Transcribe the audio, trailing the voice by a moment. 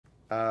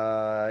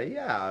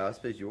Yeah, I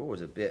suppose you're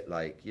always a bit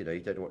like, you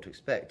don't know what to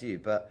expect, do you?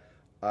 But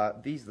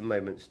these are the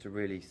moments to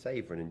really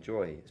savour and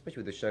enjoy,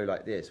 especially with a show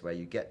like this where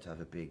you get to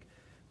have a big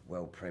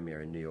world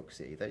premiere in New York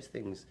City. Those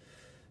things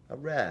are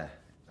rare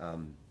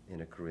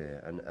in a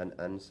career,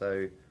 and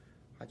so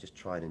I just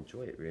try and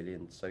enjoy it really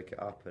and soak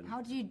it up. And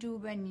how do you do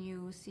when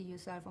you see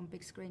yourself on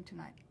big screen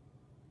tonight?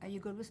 Are you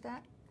good with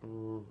that?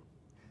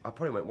 I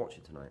probably won't watch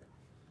it tonight.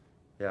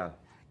 Yeah.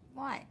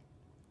 Why?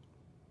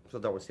 So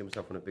I don't want to see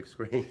myself on a big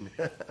screen.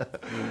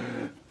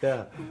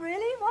 Yeah.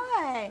 Really?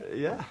 Why?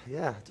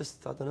 Yeah.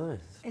 Just, I don't know.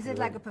 Is it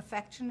like a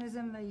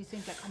perfectionism where you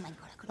think like, oh my God,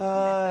 I could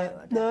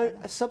have done No,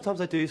 that?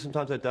 sometimes I do,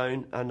 sometimes I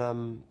don't.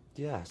 And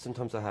yeah,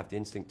 sometimes I have the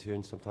instinct to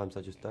and sometimes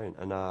I just don't.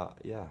 And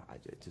yeah, I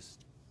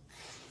just...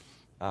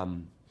 yeah,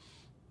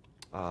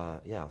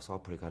 so I'll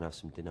probably go and have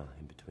some dinner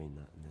in between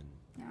that and then...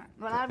 Right.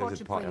 Well, I'll watch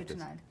it for you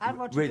tonight. I'll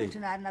watch it for you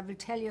tonight and I will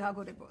tell you how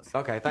good it was.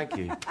 Okay, thank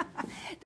you.